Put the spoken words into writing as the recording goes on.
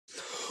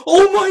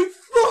Oh my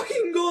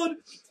fucking god!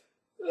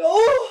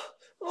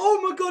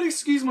 Oh my god,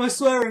 excuse my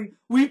swearing.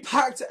 We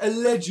packed a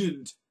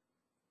legend.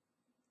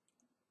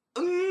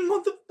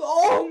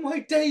 Oh my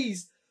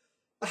days.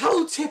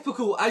 How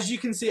typical. As you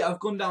can see, I've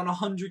gone down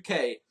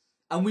 100k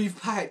and we've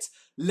packed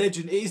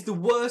legend. It is the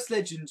worst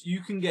legend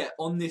you can get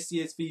on this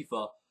year's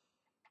FIFA.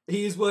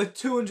 He is worth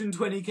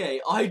 220k.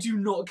 I do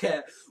not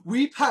care.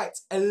 We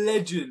packed a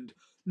legend.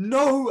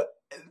 No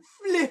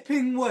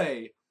flipping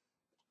way.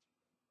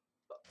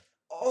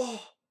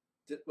 Oh.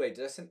 Wait,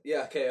 did I send?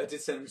 Yeah, okay, I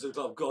did send him to the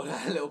club. God, I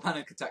had a little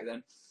panic attack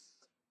then.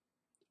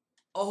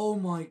 Oh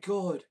my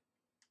god.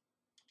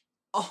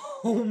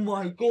 Oh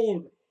my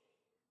god.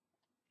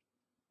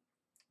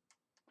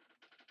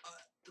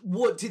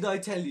 What did I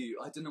tell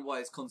you? I don't know why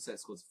it's concept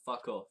squads.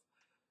 Fuck off.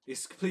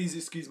 Please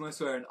excuse my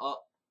swearing.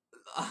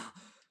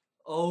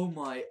 Oh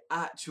my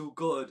actual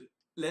god.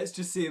 Let's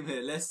just see him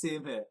here. Let's see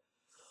him here.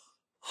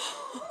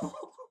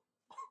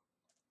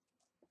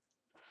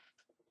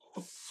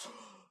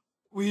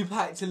 We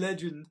packed a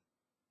legend.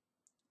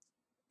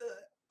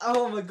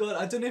 Oh my god,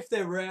 I don't know if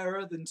they're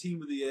rarer than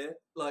Team of the Year.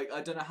 Like,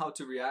 I don't know how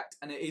to react,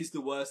 and it is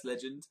the worst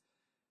legend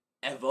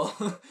ever.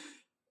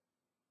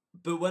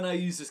 But when I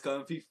used this guy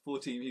on FIFA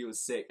 14, he was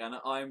sick, and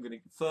I'm gonna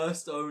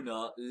first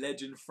owner,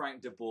 legend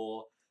Frank de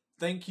Boer.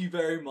 Thank you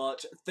very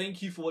much.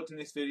 Thank you for watching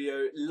this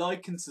video.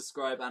 Like and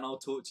subscribe, and I'll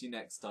talk to you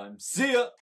next time. See ya!